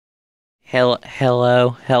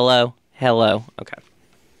Hello. Okay.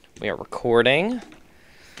 We are recording.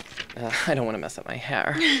 I don't want to mess up my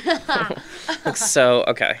hair.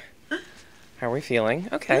 Okay. How are we feeling?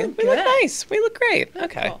 Okay. We look nice. We look great.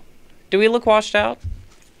 Okay. Cool. Do we look washed out?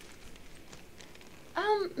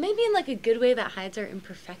 Maybe in like a good way that hides our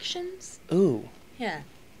imperfections. Ooh. Yeah.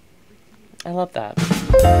 I love that.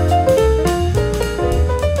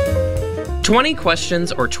 20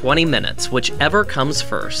 questions or 20 minutes, whichever comes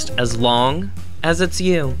first, as long as it's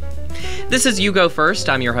you. This is You Go First.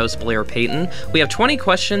 I'm your host, Blair Payton. We have 20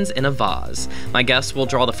 questions in a vase. My guests will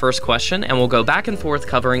draw the first question, and we'll go back and forth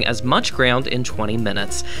covering as much ground in 20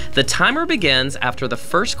 minutes. The timer begins after the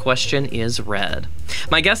first question is read.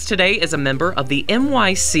 My guest today is a member of the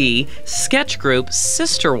NYC sketch group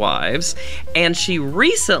Sister Wives, and she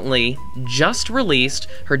recently just released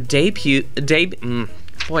her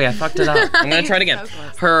Boy, I fucked it up. I'm going to try it again.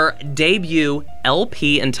 Her debut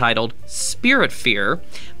LP entitled Spiritfear.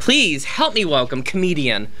 Please help me welcome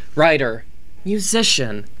comedian, writer,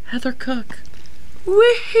 musician, Heather Cook. Woohoo!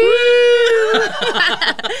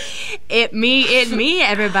 It me,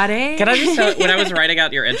 everybody. Can I just tell, when I was writing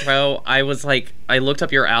out your intro, I was like, I looked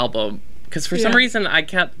up your album, because for some reason I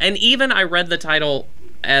kept, and even I read the title,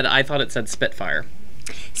 and I thought it said Spitfire.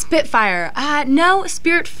 Spitfire. No,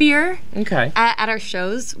 Spiritfear. Okay. At our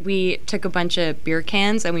shows, we took a bunch of beer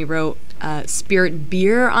cans and we wrote Spirit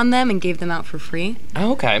Beer on them and gave them out for free.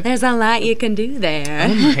 Oh, okay. There's a lot you can do there.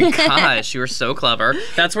 Oh my gosh, you were so clever.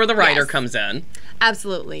 That's where the writer comes in.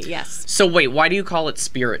 Absolutely, yes. So wait, why do you call it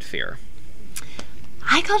Spiritfear?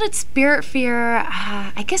 I called it Spiritfear.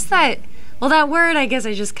 I guess that word I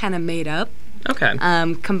just kind of made up. Okay.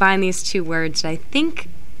 Combine these two words, I think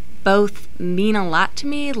both mean a lot to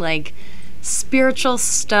me. Like, spiritual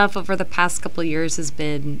stuff over the past couple years has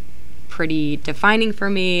been pretty defining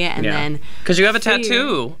for me, and then because you have a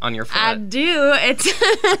tattoo on your foot. I do. It's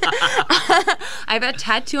I have a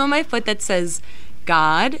tattoo on my foot that says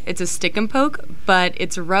God. It's a stick and poke, but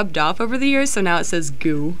it's rubbed off over the years, so now it says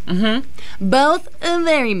goo. Mm-hmm. Both are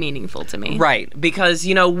very meaningful to me. Right, because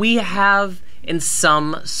we have in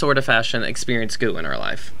some sort of fashion experienced goo in our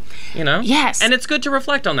life. Yes. And it's good to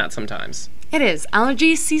reflect on that sometimes. It is.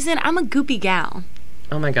 Allergy season, I'm a goopy gal.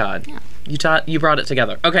 Oh my God. Yeah. You brought it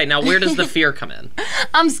together. Okay, now where does the fear come in?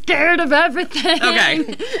 I'm scared of everything.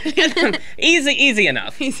 Okay. Easy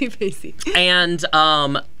enough. Easy peasy. And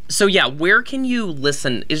so yeah, where can you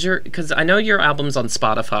listen? Because I know your album's on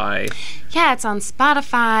Spotify. Yeah, it's on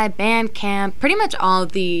Spotify, Bandcamp, pretty much all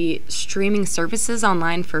the streaming services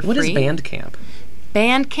online for free. What is Bandcamp?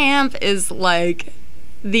 Bandcamp is like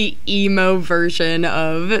the emo version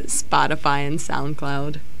of Spotify and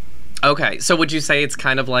SoundCloud. Okay, so would you say it's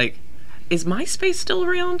kind of like, is MySpace still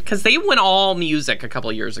around? Because they went all music a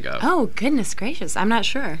couple of years ago. Oh, goodness gracious. I'm not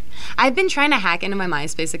sure. I've been trying to hack into my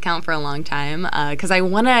MySpace account for a long time because I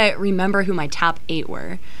want to remember who my top 8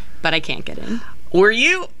 were, but I can't get in. Were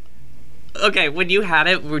you? Okay, when you had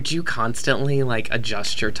it, would you constantly,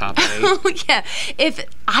 adjust your top 8? Oh, yeah. If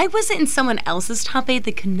I wasn't in someone else's top 8,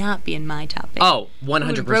 they could not be in my top 8. Oh,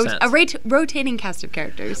 100%. A rotating cast of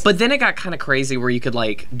characters. But then it got kind of crazy where you could,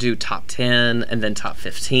 do top 10 and then top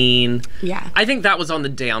 15. Yeah. I think that was on the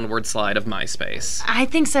downward slide of MySpace. I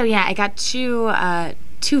think so, yeah. It got too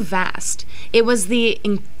vast. It was the,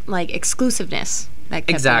 exclusiveness that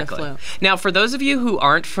kept it afloat. Now, for those of you who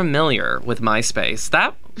aren't familiar with MySpace,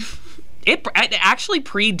 It actually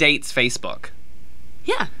predates Facebook.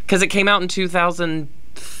 Yeah. Because it came out in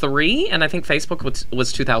 2003, and I think Facebook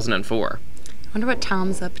was 2004. I wonder what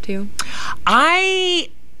Tom's up to.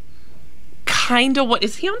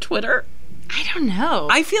 Is he on Twitter? I don't know.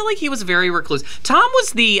 I feel like he was very recluse. Tom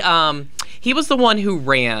was the one who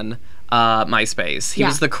ran MySpace. He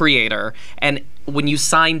was the creator, and when you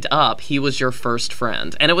signed up, he was your first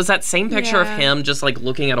friend. And it was that same picture of him just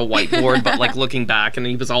looking at a whiteboard, but looking back, and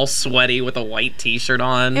he was all sweaty with a white t-shirt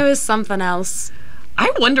on. It was something else.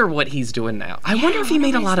 I wonder what he's doing now. I wonder if he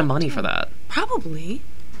made a lot of money for that. Probably.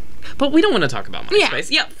 But we don't want to talk about MySpace.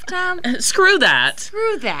 Yeah. Tom. Screw that.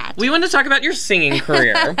 Screw that. We want to talk about your singing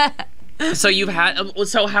career. So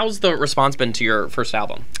how's the response been to your first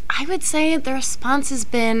album? I would say the response has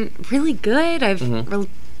been really good. I've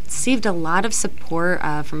received a lot of support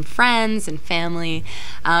from friends and family.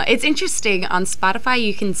 It's interesting. On Spotify,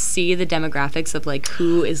 you can see the demographics of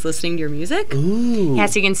who is listening to your music. Ooh.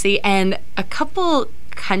 Yes, you can see. And a couple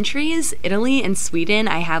countries, Italy and Sweden,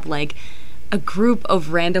 I have a group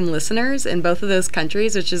of random listeners in both of those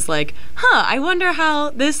countries, which is I wonder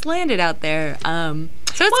how this landed out there.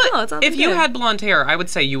 So it's cool. It's all if you good. had blonde hair, I would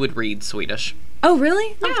say you would read Swedish. Oh,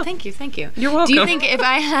 really? Yeah. Oh, thank you, thank you. You're welcome. Do you think if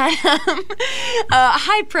I had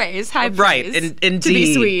high praise, Right, indeed. to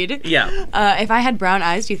be Swede, Yeah. if I had brown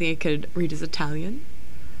eyes, do you think I could read as Italian?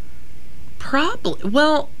 Probably.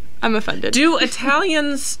 Well, I'm offended. do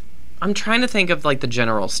Italians... I'm trying to think of, like, the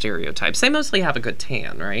general stereotypes. They mostly have a good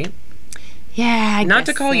tan, right? Yeah, I Not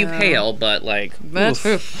guess to call you so. pale, but, like,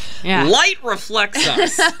 Yeah. light reflects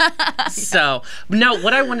us. So, no,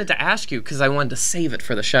 what I wanted to ask you, because I wanted to save it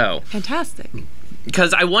for the show. Fantastic.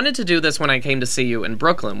 Because I wanted to do this when I came to see you in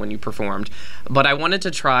Brooklyn when you performed, but I wanted to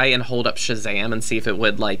try and hold up Shazam and see if it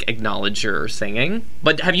would, like, acknowledge your singing.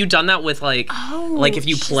 But have you done that with, like, like if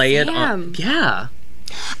you play it on... Yeah.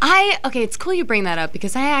 Okay, it's cool you bring that up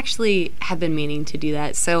because I actually have been meaning to do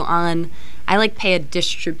that. So I like pay a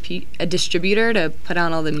distributor to put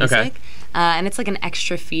on all the music, and it's like an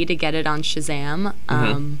extra fee to get it on Shazam.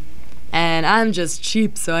 And I'm just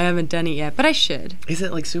cheap, so I haven't done it yet, but I should. Is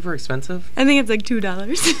it like super expensive? I think it's like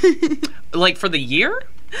 $2. Like for the year?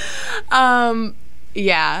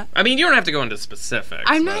 Yeah. I mean, you don't have to go into specifics.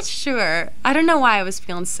 I'm not sure. I don't know why I was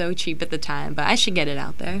feeling so cheap at the time, but I should get it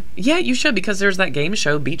out there. Yeah, you should, because there's that game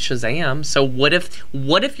show Beat Shazam. So what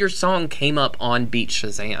if your song came up on Beat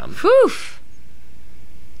Shazam? Whew.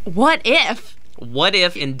 What if? What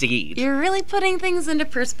if, indeed? You're really putting things into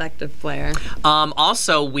perspective, Blair.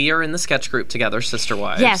 Also, we are in the sketch group together, Sister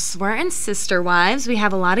Wives. Yes, we're in Sister Wives. We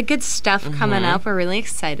have a lot of good stuff coming up we're really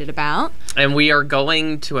excited about. And we are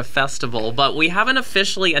going to a festival, but we haven't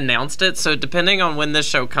officially announced it, so depending on when this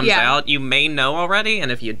show comes out, you may know already,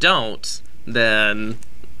 and if you don't, then...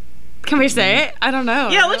 Can we say it? I don't know.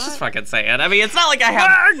 Yeah, let's just fucking say it. I mean, it's not like I have...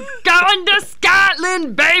 We're going to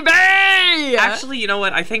Scotland, baby! Actually, you know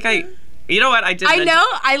what? I think I... You know what? I did. I know.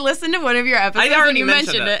 I listened to one of your episodes and you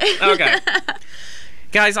mentioned it. Okay.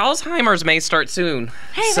 Guys, Alzheimer's may start soon.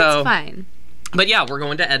 Hey, that's fine. But yeah, we're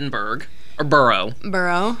going to Edinburgh. Or Borough.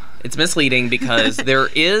 Borough. It's misleading because there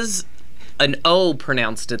is an O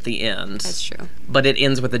pronounced at the end. That's true. But it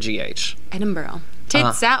ends with a GH. Edinburgh.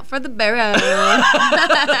 Tits out for the barrow.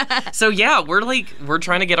 So yeah, we're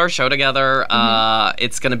trying to get our show together.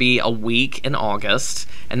 It's going to be a week in August.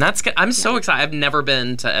 And I'm so excited. I've never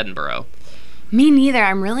been to Edinburgh. Me neither.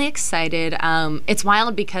 I'm really excited. It's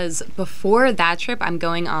wild because before that trip, I'm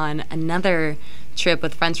going on another trip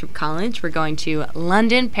with friends from college. We're going to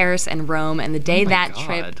London, Paris, and Rome. And the day that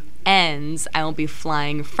trip ends, I will be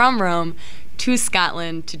flying from Rome to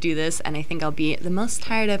Scotland to do this, and I think I'll be the most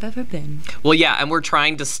tired I've ever been. Well, yeah, and we're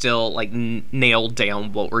trying to still like nail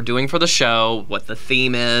down what we're doing for the show, what the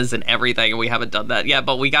theme is, and everything. And we haven't done that yet,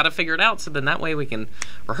 but we got to figure it out. So then that way we can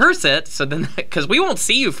rehearse it. So then, because we won't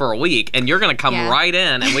see you for a week, and you're gonna come right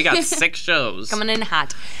in, and we got 6 shows coming in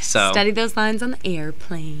hot. So study those lines on the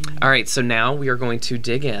airplane. All right, so now we are going to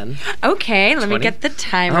dig in. Okay, let me get the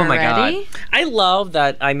timer ready. God, I love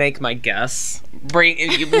that I make my guests we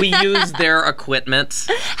use their equipment.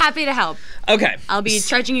 Happy to help. Okay. I'll be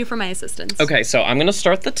charging you for my assistance. Okay, so I'm going to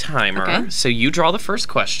start the timer. Okay. So you draw the first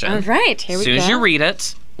question. All right, here we go. As soon as you read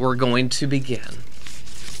it, we're going to begin.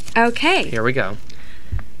 Okay. Here we go.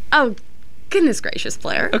 Oh, goodness gracious,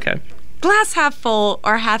 Blair. Okay. Glass half full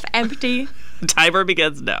or half empty? Timer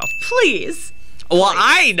begins now. Please. Well,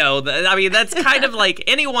 I know that. I mean, that's kind of like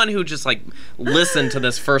anyone who just like listened to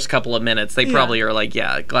this first couple of minutes, they probably are like,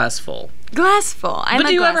 yeah, glass full. Glass full. But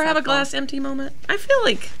do you ever have a glass empty moment? I feel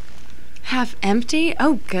like... Half empty?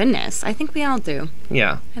 Oh, goodness. I think we all do.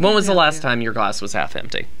 Yeah. When was the last time your glass was half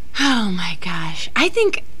empty? Oh, my gosh. I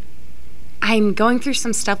think I'm going through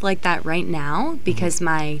some stuff like that right now because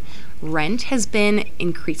my rent has been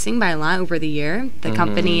increasing by a lot over the year. The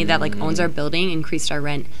company that like owns our building increased our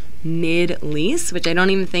rent mid-lease, which I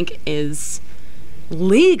don't even think is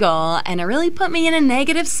legal, and it really put me in a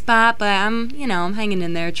negative spot, but I'm hanging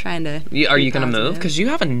in there trying to Are you going to move? Because you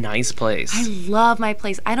have a nice place. I love my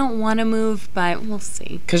place. I don't want to move, but we'll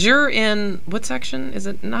see. Because you're in, what section? Is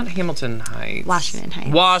it not Hamilton Heights? Washington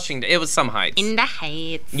Heights. Washington. It was some Heights. In the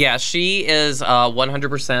Heights. Yeah, she is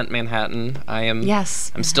 100% Manhattan. I am.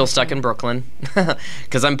 Yes. I'm still stuck in Brooklyn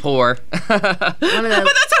because I'm poor. One of those.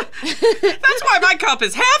 But that's why my cup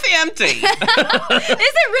is half empty. Is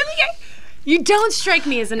it really? You don't strike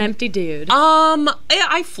me as an empty dude.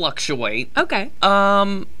 I fluctuate. Okay.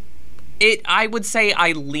 I would say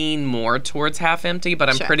I lean more towards half empty, but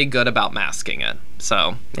I'm pretty good about masking it.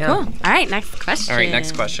 So, yeah. Cool. All right, next question. All right,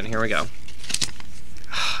 next question. Here we go.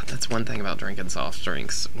 That's one thing about drinking soft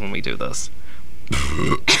drinks when we do this.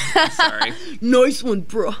 Sorry. Nice one,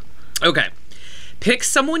 bro. Okay. Pick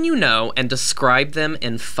someone you know and describe them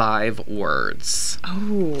in 5 words.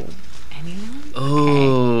 Oh. Anyone?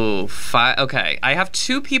 Oh, 5. Okay. I have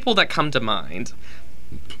 2 people that come to mind.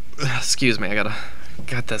 Excuse me,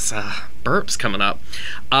 got this burps coming up.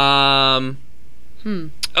 Oh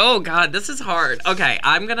God, this is hard. Okay,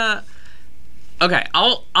 I'll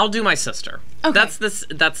do my sister. Okay. That's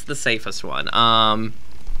the safest one. I'll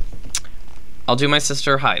do my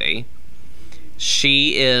sister Heidi.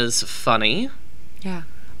 She is funny. Yeah.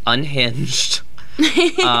 Unhinged.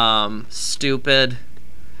 Stupid.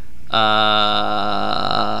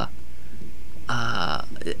 I'll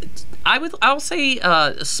say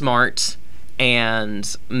smart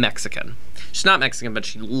and Mexican. She's not Mexican, but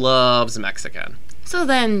she loves Mexican. So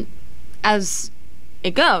then, as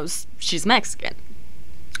it goes, she's Mexican.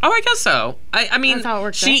 Oh, I guess so. I mean, that's how it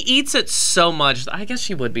works, she right? eats it so much. I guess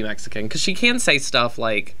she would be Mexican because she can say stuff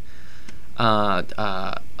like,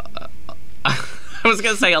 I was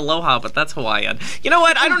gonna say aloha, but that's Hawaiian. You know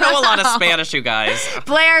what? I don't know a lot of Spanish, you guys.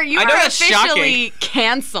 Blair, you are officially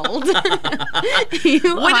canceled.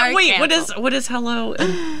 Wait, what is hello?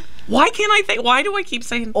 And why can't I think? Why do I keep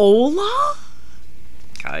saying hola?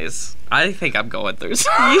 Guys, I think I'm going through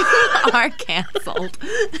something. You are canceled.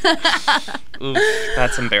 Oof,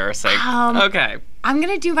 that's embarrassing. Okay. I'm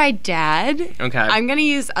going to do my dad. Okay. I'm going to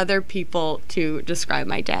use other people to describe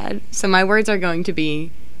my dad. So my words are going to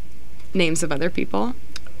be names of other people.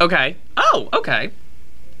 Okay. Oh, okay.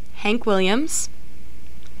 Hank Williams.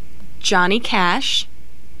 Johnny Cash.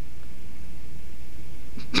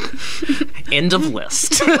 End of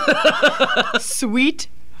list. Sweet,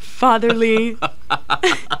 fatherly,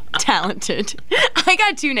 talented. I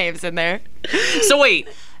got 2 names in there. So wait,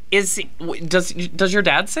 does your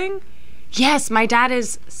dad sing? Yes, my dad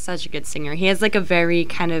is such a good singer. He has like a very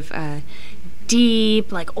kind of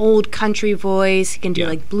deep, like old country voice. He can do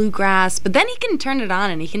like bluegrass, but then he can turn it on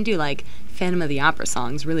and he can do like Phantom of the Opera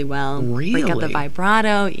songs really well. Really? Break out the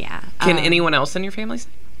vibrato. Yeah. Can anyone else in your family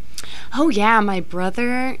sing? Oh yeah, my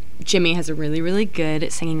brother Jimmy has a really, really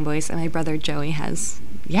good singing voice, and my brother Joey has,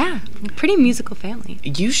 pretty musical family.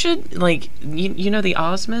 You should, like, you know the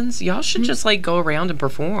Osmonds? Y'all should just, like, go around and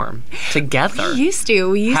perform together. We used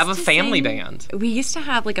to have a family band. We used to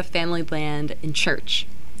have, like, a family band in church.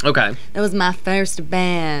 Okay. That was my first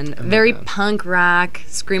band. Very punk rock,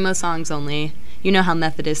 screamo songs only. You know how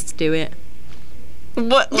Methodists do it.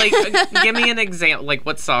 What, like, give me an example. Like,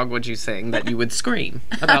 what song would you sing that you would scream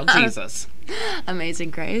about Jesus?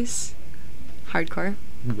 Amazing Grace. Hardcore.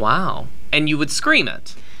 Wow. And you would scream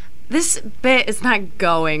it? This bit is not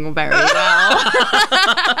going very well.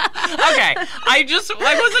 Okay. I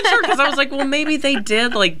wasn't sure because I was like, well, maybe they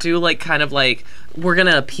did, like, do, like, kind of like, we're going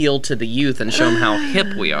to appeal to the youth and show them how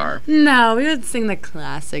hip we are. No, we would sing the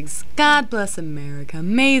classics. God Bless America,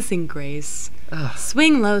 Amazing Grace,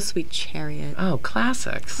 Swing Low, Sweet Chariot. Oh,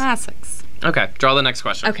 classics. Classics. Okay, draw the next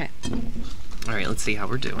question. Okay. All right, let's see how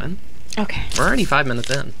we're doing. Okay. We're already 5 minutes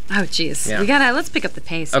in. Oh, jeez. Yeah. Let's pick up the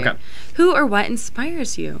pace here. Okay. Who or what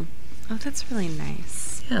inspires you? Oh, that's really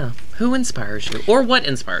nice. Yeah. Who inspires you? Or what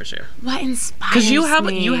inspires you? What inspires me? Because you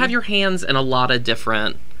have your hands in a lot of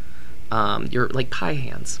different, your, like, pie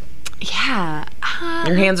hands. Yeah.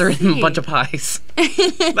 Your hands are in a bunch of pies.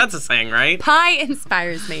 That's a saying, right? Pie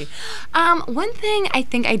inspires me. One thing I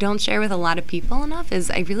think I don't share with a lot of people enough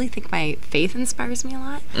is I really think my faith inspires me a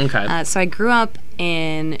lot. Okay. So I grew up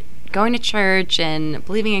in going to church and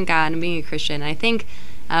believing in God and being a Christian. I think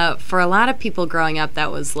for a lot of people growing up,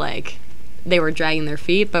 that was like they were dragging their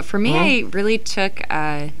feet. But for me, I really took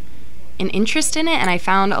an interest in it, and I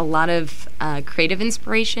found a lot of creative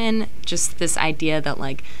inspiration. Just this idea that,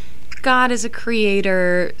 like, God is a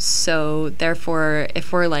creator, so therefore,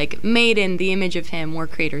 if we're, like, made in the image of Him, we're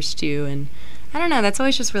creators too. And I don't know, that's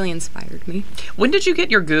always just really inspired me. When did you get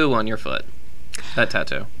your goo on your foot? That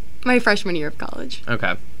tattoo? My freshman year of college.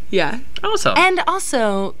 Okay. Yeah. Awesome. And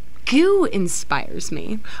also, goo inspires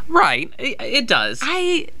me. Right. It does.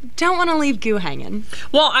 I don't want to leave goo hanging.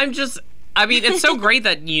 Well, I mean, it's so great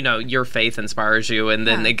that, you know, your faith inspires you, and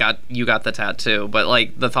then you got the tattoo. But,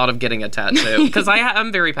 like, the thought of getting a tattoo, because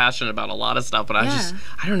I'm very passionate about a lot of stuff, but I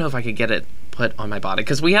don't know if I could get it put on my body.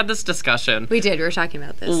 Because we had this discussion. We did. We were talking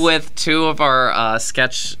about this. With 2 of our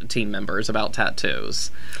sketch team members about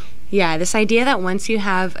tattoos. Yeah, this idea that once you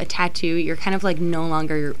have a tattoo, you're kind of, like, no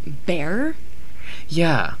longer bare.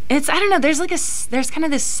 Yeah. I don't know, there's kind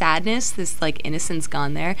of this sadness, this, like, innocence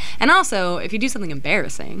gone there. And also, if you do something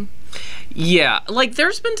embarrassing. Yeah, like,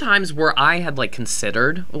 there's been times where I had, like,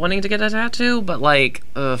 considered wanting to get a tattoo, but, like,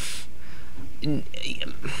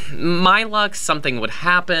 my luck, something would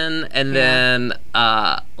happen, and then,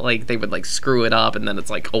 like, they would, like, screw it up, and then it's,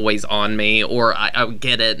 like, always on me, or I would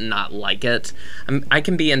get it and not like it. I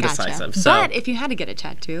can be indecisive. Gotcha. So. But if you had to get a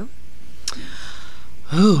tattoo...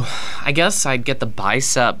 Ooh, I guess I'd get the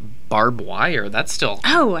bicep barbed wire. That's still...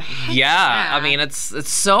 Oh, heck yeah. I mean, it's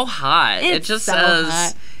so hot. It just so says,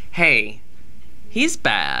 hot. hey, he's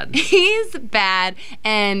bad. He's bad,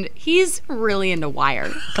 and he's really into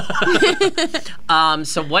wire.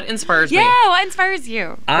 So what inspires me? Yeah, what inspires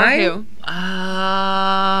you? Or who?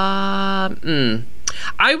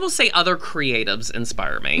 I will say other creatives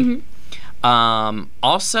inspire me.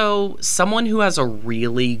 Also, someone who has a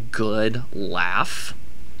really good laugh.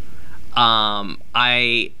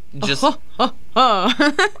 I just...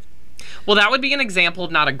 Well, that would be an example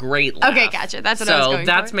of not a great laugh. Okay, gotcha. That's what I was going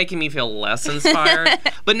So that's for. making me feel less inspired.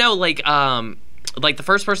 But no, like the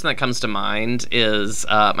first person that comes to mind is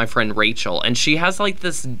my friend Rachel, and she has like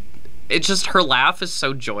this... It's just, her laugh is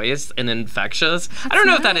so joyous and infectious. I don't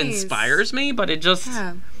know if that inspires me, but it just...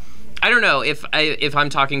 Yeah. I don't know, if I'm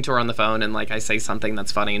talking to her on the phone and like I say something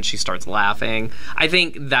that's funny and she starts laughing, I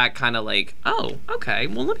think that kind of like, oh, okay,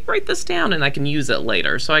 well, let me write this down and I can use it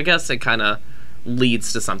later. So I guess it kind of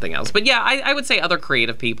leads to something else. But yeah, I would say other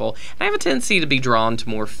creative people. And I have a tendency to be drawn to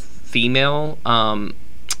more female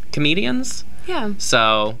comedians. Yeah.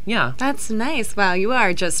 So, yeah. That's nice. Wow, you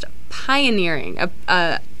are just pioneering,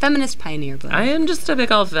 a feminist pioneer, Blair. I am just a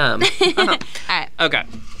big old femme. All right. Okay.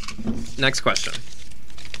 Next question.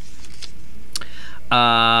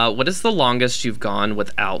 What is the longest you've gone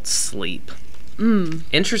without sleep?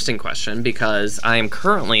 Interesting question, because I am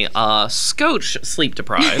currently scotch sleep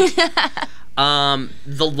deprived. The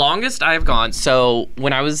longest I've gone, so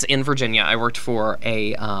when I was in Virginia, I worked for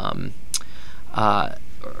a,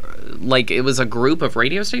 it was a group of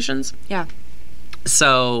radio stations. Yeah.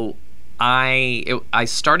 So I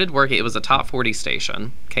started working, it was a top 40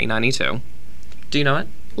 station, K92. Do you know it?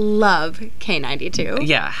 Love K92.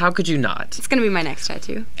 Yeah, how could you not? It's going to be my next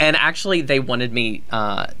tattoo. And actually, they wanted me,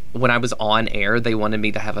 when I was on air, they wanted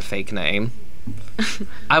me to have a fake name.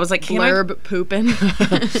 I was like, Blurb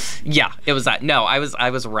poopin'. Yeah, it was that. No, I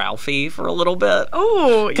was Ralphie for a little bit.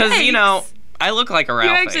 Oh, because, you know, I look like a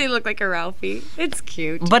Ralphie. You actually look like a Ralphie. It's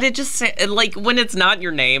cute. But it just, like, when it's not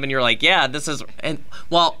your name and you're like, yeah, this is, and,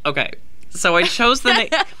 well, okay. So I chose the name.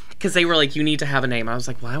 Because they were like, you need to have a name. I was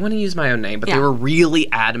like, well, I want to use my own name. But they were really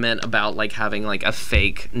adamant about, like, having, like, a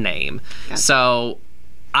fake name. Gotcha. So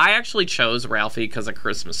I actually chose Ralphie because of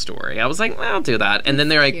Christmas Story. I was like, well, I'll do that. And then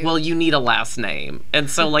they're like, well, you need a last name. And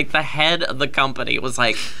so, like, the head of the company was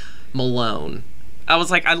like, Malone. I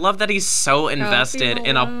was like, I love that he's so invested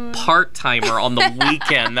in a part-timer on the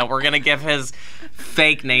weekend that we're going to give his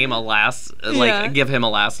fake name give him a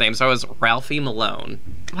last name. So I was Ralphie Malone.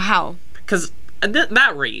 Wow. Because...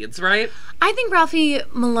 that reads, right? I think Ralphie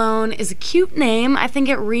Malone is a cute name. I think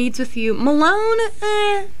it reads with you. Malone,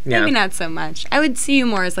 maybe not so much. I would see you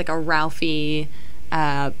more as like a Ralphie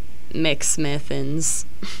McSmithins.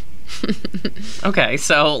 Okay,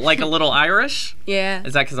 so like a little Irish? Yeah.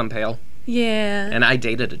 Is that because I'm pale? Yeah. And I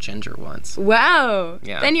dated a ginger once. Wow.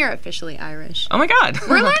 Yeah. Then you're officially Irish. Oh my God.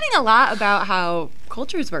 We're learning a lot about how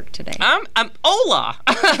cultures work today. Hola.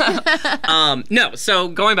 No, so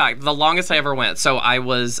going back, the longest I ever went. So I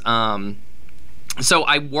was, so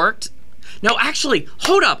I worked, no, actually,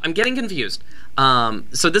 hold up. I'm getting confused.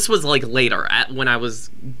 So this was like later when I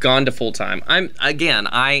was gone to full time.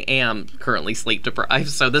 I am currently sleep deprived.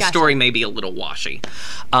 So this story may be a little washy.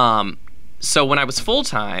 So when I was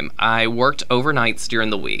full-time, I worked overnights during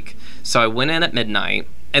the week. So I went in at midnight,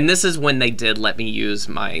 and this is when they did let me use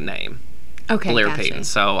my name. Okay, Blair Payton.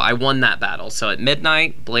 So I won that battle. So at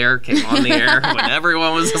midnight, Blair came on the air when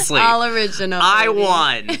everyone was asleep. All original. I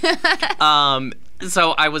won.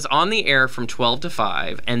 So I was on the air from 12 to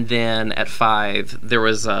 5, and then at 5, there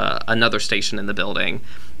was another station in the building,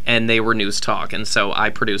 and they were News Talk, and so I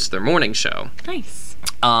produced their morning show. Nice.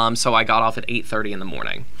 So I got off at 8:30 in the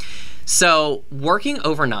morning. So working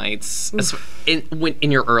overnights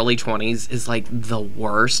in your early 20s is like the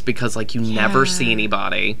worst because like you never see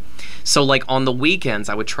anybody. So like on the weekends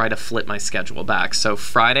I would try to flip my schedule back. So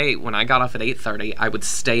Friday when I got off at 8:30, I would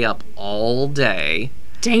stay up all day.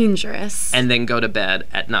 Dangerous. And then go to bed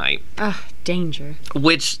at night. Ugh, danger.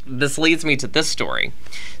 Which this leads me to this story.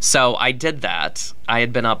 So I did that. I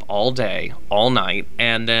had been up all day, all night,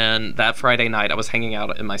 and then that Friday night I was hanging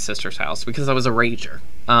out in my sister's house because I was a rager.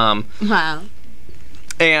 Wow.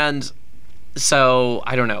 And so,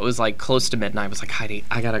 I don't know, it was like close to midnight. I was like, Heidi,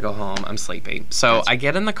 I gotta go home. I'm sleepy. So I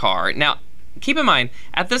get in the car. Now, keep in mind,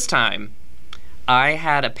 at this time, I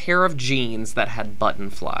had a pair of jeans that had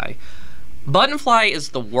button fly. Buttonfly is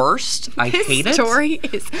the worst. I hate it. This story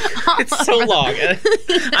is It's so long.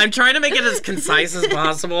 I'm trying to make it as concise as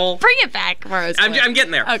possible. Bring it back for us. I'm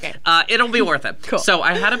getting there. Okay. It'll be worth it. Cool. So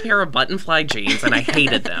I had a pair of Buttonfly jeans, and I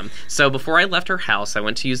hated them. So before I left her house, I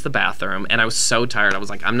went to use the bathroom, and I was so tired. I was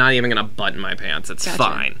like, I'm not even going to button my pants. It's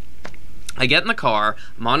fine. I get in the car,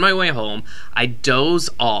 I'm on my way home, I doze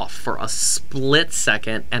off for a split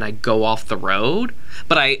second, and I go off the road,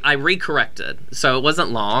 but I recorrected. So it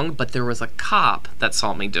wasn't long, but there was a cop that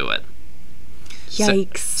saw me do it.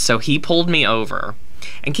 Yikes. So he pulled me over.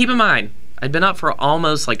 And keep in mind, I'd been up for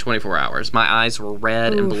almost like 24 hours. My eyes were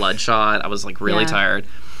red and bloodshot. I was like really tired.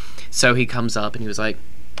 So he comes up and he was like,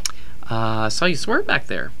 saw you swerve back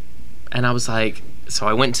there. And I was like, so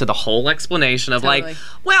I went into the whole explanation of like,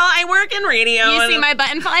 well, I work in radio. You see my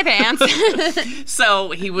buttonfly pants.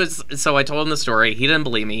 So I told him the story. He didn't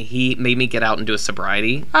believe me. He made me get out and do a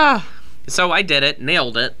sobriety. Oh. So I did it,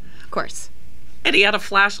 nailed it. Of course. And he had a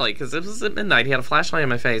flashlight, because it was at midnight. He had a flashlight in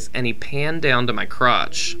my face, and he panned down to my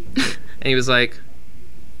crotch. And he was like,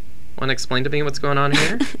 want to explain to me what's going on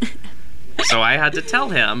here? So I had to tell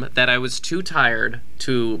him that I was too tired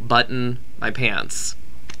to button my pants,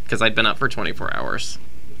 because I'd been up for 24 hours.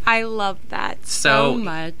 I love that so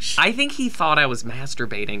much. I think he thought I was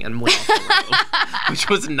masturbating and went off the road, which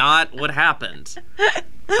was not what happened.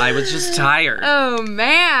 I was just tired. Oh,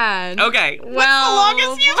 man. Okay. Well, what's the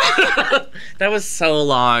longest you That was so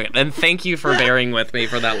long. And thank you for bearing with me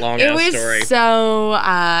for that long-ass story.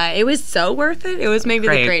 It was so worth it. It was maybe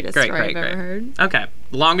the greatest story I've ever heard. Okay.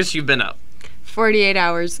 Longest you've been up. 48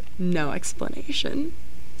 hours, no explanation.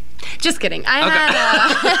 Just kidding. I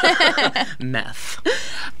had meth.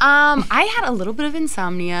 I had a little bit of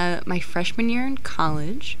insomnia my freshman year in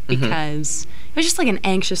college because it was just like an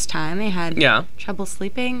anxious time. I had trouble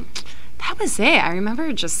sleeping. That was it. I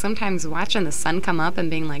remember just sometimes watching the sun come up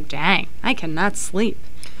and being like, dang, I cannot sleep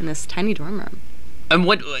in this tiny dorm room.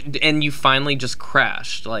 And you finally just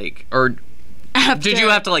crashed, like, or did you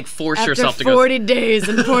have to like force yourself to go? After 40 days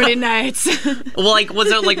and 40 nights. Well, like, was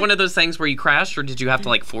it like one of those things where you crashed, or did you have to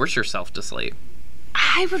like force yourself to sleep?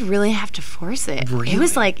 I would really have to force it. Really? It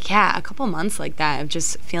was like, a couple months like that of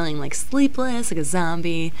just feeling like sleepless, like a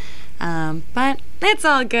zombie. But it's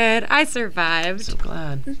all good. I survived. So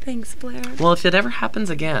glad. Thanks, Blair. Well, if it ever happens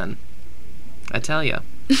again, I tell you,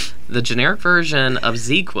 the generic version of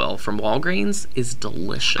ZzzQuil from Walgreens is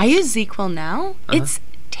delicious. I use ZzzQuil now. It's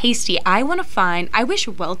tasty. I wish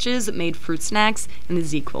Welch's made fruit snacks in the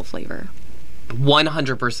ZzzQuil flavor.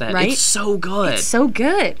 100%. Right? It's so good. It's so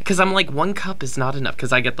good. Because I'm like, 1 cup is not enough,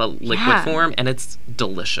 because I get the liquid form, and it's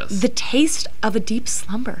delicious. The taste of a deep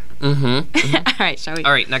slumber. All right, shall we?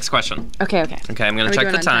 All right, next question. Okay, Okay, I'm going to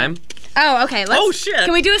check the time. Oh, okay. Oh, shit.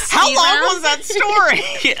 Can we do a speed round? How long was that story?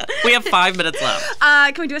 We have 5 minutes left.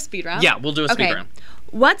 Can we do a speed round? Yeah, we'll do a speed round.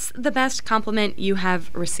 What's the best compliment you have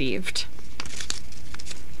received?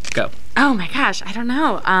 Go. Oh my gosh, I don't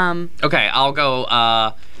know. Okay, I'll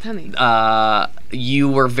go. Tell me. You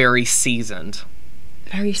were very seasoned.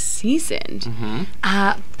 Very seasoned?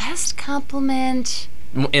 Best compliment?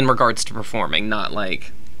 In regards to performing, not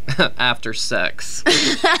like after sex.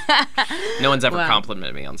 No one's ever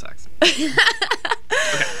complimented me on sex. Okay.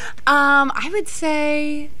 I would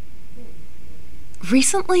say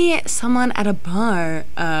recently someone at a bar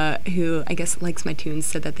who I guess likes my tunes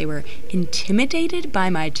said that they were intimidated by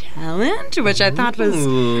my talent, which I thought was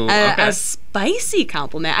a spicy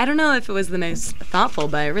compliment. I don't know if it was the most thoughtful,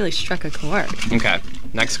 but it really struck a chord. Okay,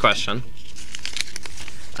 next question.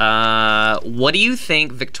 What do you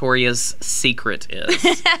think Victoria's secret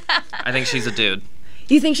is? I think she's a dude.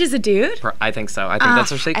 You think she's a dude? I think so. I think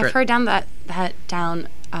that's her secret. I've heard down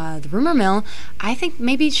the rumor mill. I think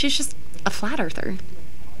maybe she's just a flat earther.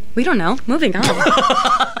 We don't know. Moving on.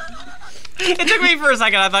 It took me for a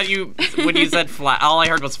second. I thought when you said flat, all I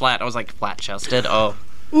heard was flat. I was like, flat-chested. Oh.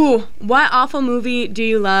 Ooh, what awful movie do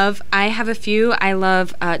you love? I have a few. I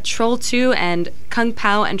love Troll 2 and Kung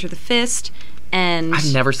Pao Enter the Fist. And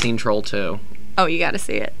I've never seen Troll 2. Oh, you gotta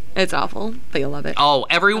see it. It's awful, but you'll love it. Oh,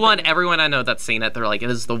 everyone I know that's seen it, they're like, it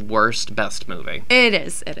is the worst, best movie. It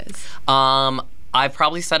is. I've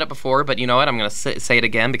probably said it before, but you know what? I'm going to say it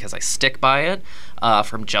again because I stick by it.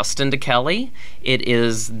 From Justin to Kelly. It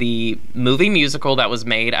is the movie musical that was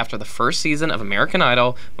made after the first season of American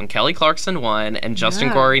Idol when Kelly Clarkson won and Justin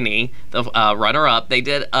Guarini, the runner-up. They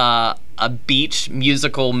did a beach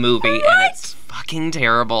musical movie, and it's fucking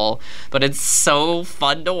terrible, but it's so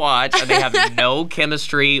fun to watch, and they have no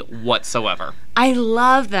chemistry whatsoever. I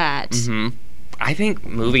love that. I think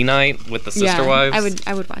movie night with the sister wives.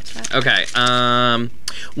 I would watch that. Okay.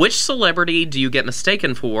 Which celebrity do you get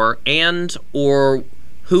mistaken for, and or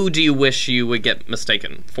Who do you wish you would get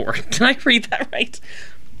mistaken for? Can I read that right?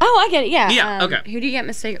 Oh, I get it. Yeah. Yeah. Okay. Who do you get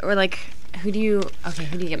mistaken, or like, who do you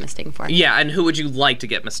get mistaken for? Yeah, and who would you like to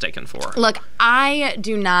get mistaken for? Look, I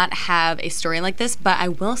do not have a story like this, but I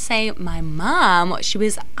will say my mom, she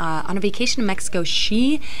was on a vacation in Mexico.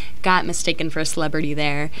 She got mistaken for a celebrity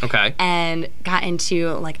there. Okay. And got into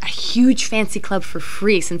like a huge fancy club for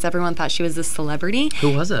free since everyone thought she was a celebrity.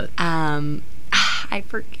 Who was it? I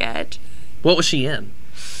forget. What was she in?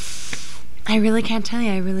 I really can't tell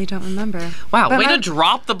you. I really don't remember. Wow, but way to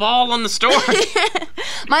drop the ball on the story.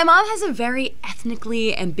 My mom has a very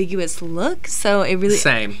ethnically ambiguous look, so it really...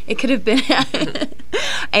 Same. It could have been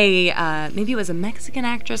maybe it was a Mexican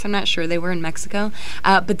actress. I'm not sure. They were in Mexico.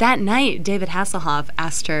 But that night, David Hasselhoff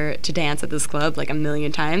asked her to dance at this club like a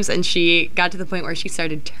million times, and she got to the point where she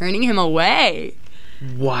started turning him away.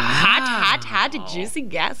 Wow. Hot, juicy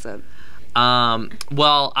gossip.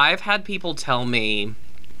 Well, I've had people tell me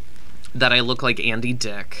that I look like Andy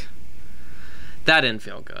Dick. That didn't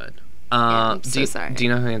feel good. Yeah, I'm so sorry. Do you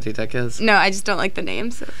know who Andy Dick is? No, I just don't like the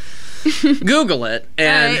name. So. Google it,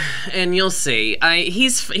 and you'll see.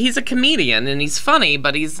 He's a comedian, and he's funny,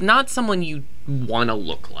 but he's not someone you want to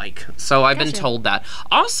look like. So I've been told that.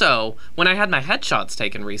 Also, when I had my headshots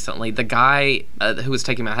taken recently, the guy who was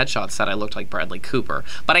taking my headshots said I looked like Bradley Cooper.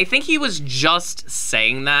 But I think he was just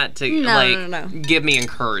saying that to give me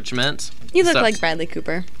encouragement. You look like Bradley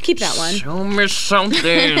Cooper. Keep that one. Show me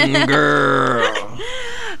something, girl.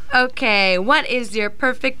 Okay, what is your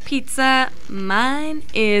perfect pizza? Mine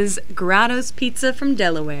is Grotto's Pizza from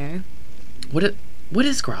Delaware. What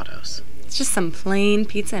is Grotto's? It's just some plain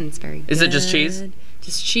pizza, and it's very good. Is it just cheese?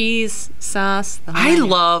 Just cheese, sauce. I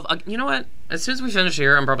love, you know what? As soon as we finish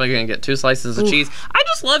here, I'm probably going to get 2 slices of cheese. I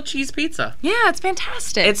just love cheese pizza. Yeah, it's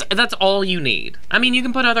fantastic. That's all you need. I mean, you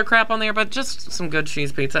can put other crap on there, but just some good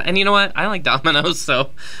cheese pizza. And you know what? I like Domino's, so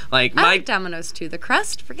I like Domino's too. The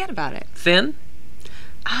crust, forget about it. Thin?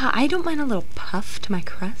 I don't mind a little puff to my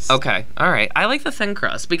crust. Okay, all right. I like the thin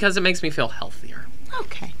crust because it makes me feel healthier.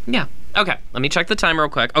 Okay. Yeah. Okay, let me check the time real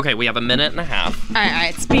quick. Okay, we have 1.5 minutes. All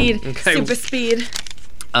right, speed. Okay. Super speed.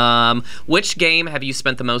 Which game have you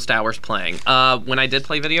spent the most hours playing? When I did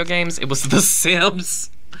play video games, it was The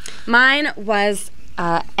Sims. Mine was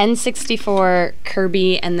N64,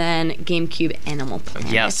 Kirby, and then GameCube Animal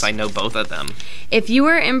Planet. Yes, I know both of them. If you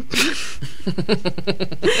were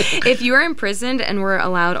imprisoned and were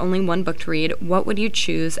allowed only one book to read, what would you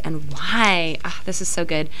choose and why? Oh, this is so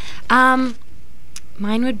good.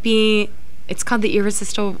 Mine would be, it's called The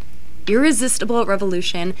Irresistible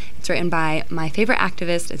Revolution. It's written by my favorite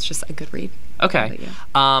activist. It's just a good read. Okay.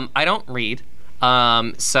 I don't read.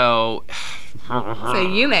 So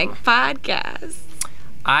you make podcasts.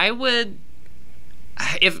 I would,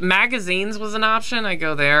 if magazines was an option, I'd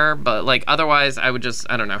go there. But like otherwise, I would just,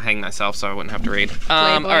 I don't know, hang myself so I wouldn't have to read.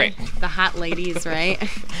 Playboy, all right. The hot ladies, right?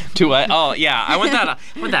 To what? Oh yeah, I want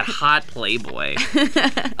that hot Playboy.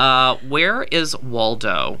 Where is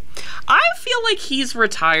Waldo? I feel like he's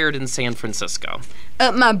retired in San Francisco.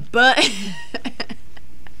 Up my butt.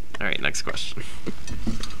 All right, next question.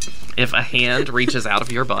 If a hand reaches out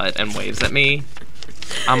of your butt and waves at me,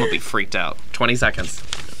 I'm gonna be freaked out. 20 seconds.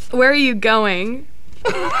 Where are you going?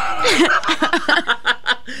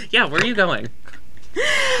 Yeah, where are you going?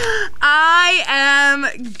 I am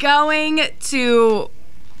going to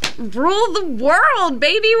rule the world,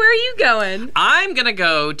 baby. Where are you going? I'm gonna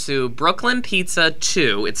go to Brooklyn Pizza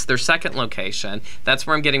 2. It's their second location. That's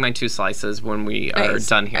where I'm getting my 2 slices when we are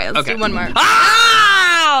done here. All right, let's do one more.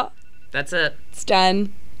 Ah! That's it. It's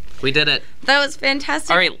done. We did it. That was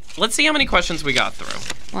fantastic. All right, let's see how many questions we got through.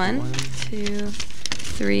 1, 2,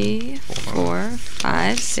 3, 4,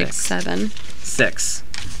 5, 6, 7. 6.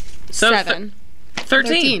 So 7.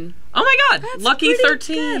 13. Oh my God. That's lucky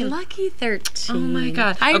 13. Good. Lucky 13. Oh my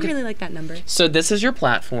God. I really like that number. So this is your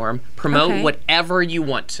platform. Promote whatever you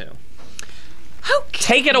want to. Okay.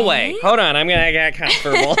 Take it away. Hold on. I'm going to get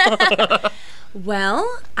comfortable.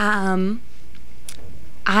 Well,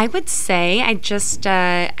 I would say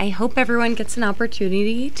I hope everyone gets an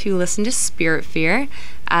opportunity to listen to Spiritfear.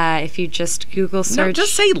 If you just Google search. No,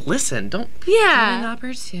 just say listen. Don't. Yeah. An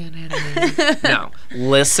opportunity. No,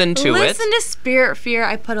 listen to it. Listen to Spiritfear.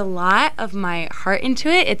 I put a lot of my heart into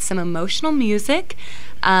it. It's some emotional music.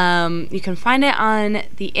 You can find it on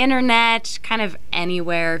the internet, kind of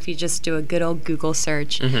anywhere if you just do a good old Google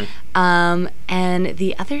search. Mm-hmm. And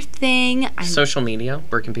the other thing... Social media,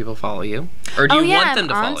 where can people follow you? Or do you want them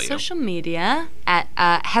to follow you? on social media at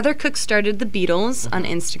Heather Cook Started the Beatles on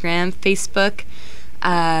Instagram, Facebook.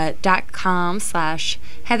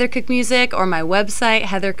 facebook.com/HeatherCookMusic or my website,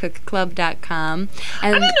 heathercookclub.com.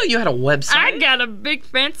 And I didn't know you had a website. I got a big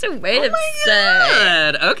fancy website. Oh my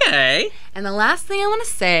God. Okay. And the last thing I want to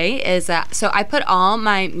say is that, so I put all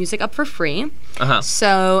my music up for free. Uh-huh.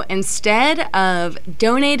 So instead of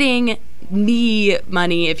donating me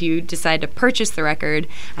money if you decide to purchase the record,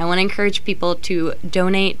 I want to encourage people to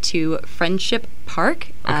donate to Friendship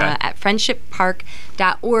Park at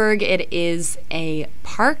friendshippark.org. It is a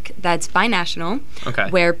park that's binational,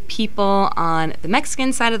 where people on the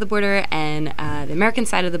Mexican side of the border and the American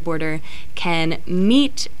side of the border can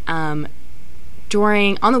meet on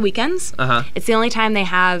the weekends. It's the only time they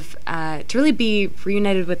have to really be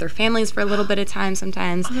reunited with their families for a little bit of time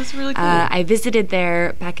sometimes. Oh, that's really cool. I visited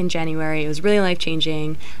there back in January. It was really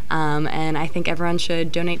life-changing, and I think everyone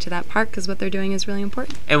should donate to that park because what they're doing is really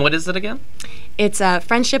important. And what is it again? It's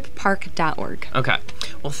friendshippark.org. Okay.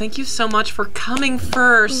 Well, thank you so much for coming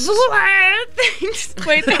first. Thanks.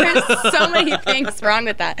 Wait, there's so many things wrong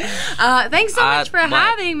with that. Thanks so much for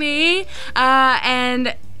having me.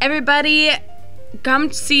 And everybody,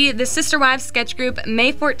 come see the Sister Wives sketch group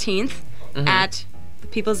May 14th at the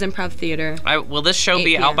People's Improv Theater. Will this show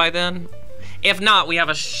be out by then? If not, we have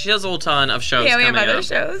a shizzle ton of shows coming up. Yeah, we have other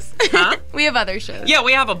shows. Huh? We have other shows. Yeah,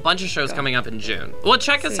 we have a bunch of shows coming up in June. Well,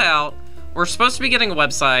 check us out. We're supposed to be getting a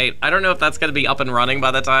website. I don't know if that's going to be up and running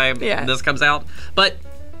by the time this comes out. But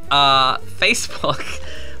Facebook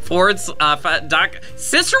 /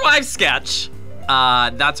 Sister Wives Sketch.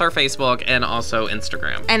 That's our Facebook and also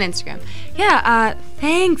Instagram. Yeah,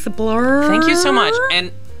 thanks, Blair. Thank you so much.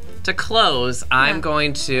 And to close, I'm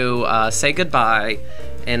going to say goodbye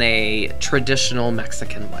in a traditional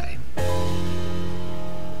Mexican way.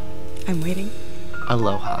 I'm waiting.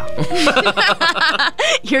 Aloha.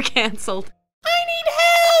 You're canceled. I need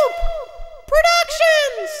help!